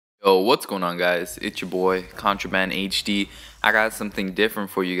Yo, what's going on, guys? It's your boy, Contraband HD. I got something different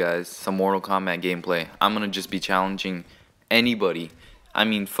for you guys, some Mortal Kombat gameplay. I'm gonna just be challenging anybody. I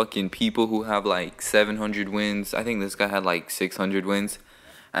mean, fucking people who have like 700 wins. I think this guy had like 600 wins.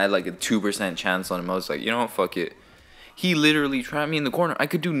 I had like a 2% chance on him. I was like, you know what, fuck it. He literally trapped me in the corner. I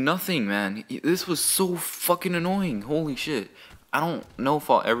could do nothing, man. This was so fucking annoying. Holy shit. I don't know if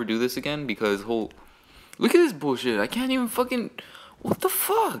I'll ever do this again because look at this bullshit. I can't even fucking... What the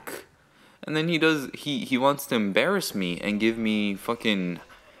fuck? And then he wants to embarrass me and give me fucking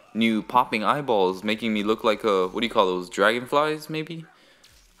new popping eyeballs, making me look like a, what do you call those, dragonflies maybe?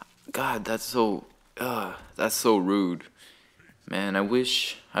 God, that's so rude. Man, I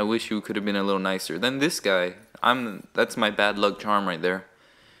wish you could have been a little nicer. Then this guy, that's my bad luck charm right there.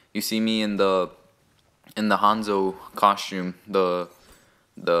 You see me in the Hanzo costume,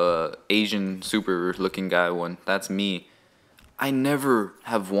 the Asian super looking guy one. That's me. I never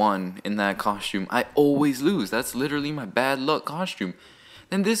have won in that costume. I always lose. That's literally my bad luck costume.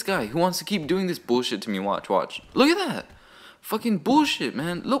 Then this guy who wants to keep doing this bullshit to me. Watch. Look at that. Fucking bullshit,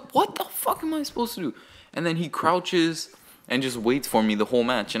 man. Look, what the fuck am I supposed to do? And then he crouches and just waits for me the whole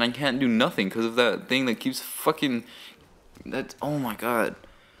match. And I can't do nothing because of that thing that keeps fucking... Oh my god.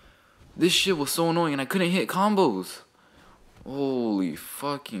 This shit was so annoying and I couldn't hit combos. Holy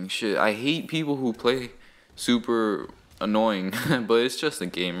fucking shit. I hate people who play super... annoying, but it's just a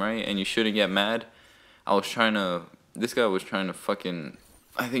game, right? And you shouldn't get mad. This guy was trying to fucking,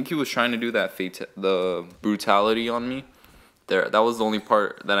 I think he was trying to do the brutality on me. That was the only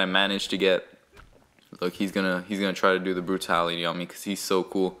part that I managed to get. Look, he's gonna try to do the brutality on me because he's so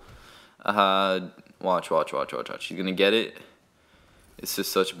cool. Watch. He's gonna get it. It's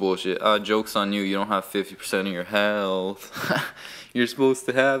just such bullshit. Joke's on you. You don't have 50% of your health. You're supposed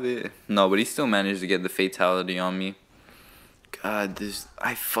to have it. No, but he still managed to get the fatality on me. God,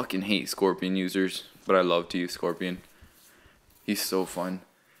 I fucking hate Scorpion users, but I love to use Scorpion. He's so fun.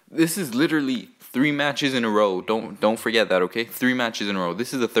 This is literally 3 matches in a row. Don't forget that, okay? 3 matches in a row.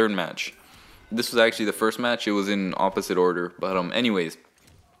 This is the 3rd match. This was actually the first match. It was in opposite order, but anyways,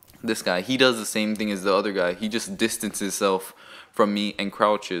 this guy, he does the same thing as the other guy. He just distances himself from me and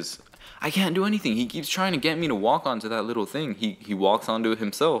crouches. I can't do anything. He keeps trying to get me to walk onto that little thing. He walks onto it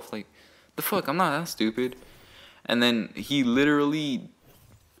himself. Like, the fuck? I'm not that stupid. And then he literally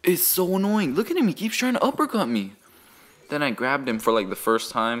is so annoying. Look at him. He keeps trying to uppercut me. Then I grabbed him for like the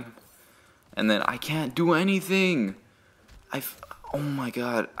first time. And then I can't do anything. Oh my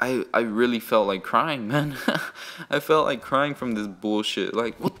god. I really felt like crying, man. I felt like crying from this bullshit.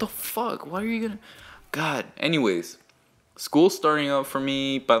 Like, what the fuck? Why are you gonna... God. Anyways. School's starting up for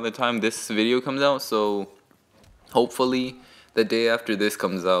me by the time this video comes out. So, hopefully, the day after this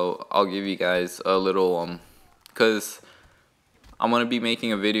comes out, I'll give you guys a little... Because I'm going to be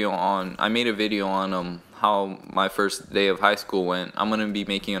making a video on... I made a video on how my first day of high school went. I'm going to be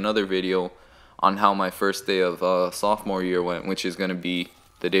making another video on how my first day of sophomore year went, which is going to be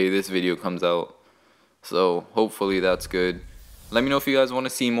the day this video comes out. So, hopefully that's good. Let me know if you guys want to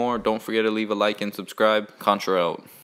see more. Don't forget to leave a like and subscribe. Contra out.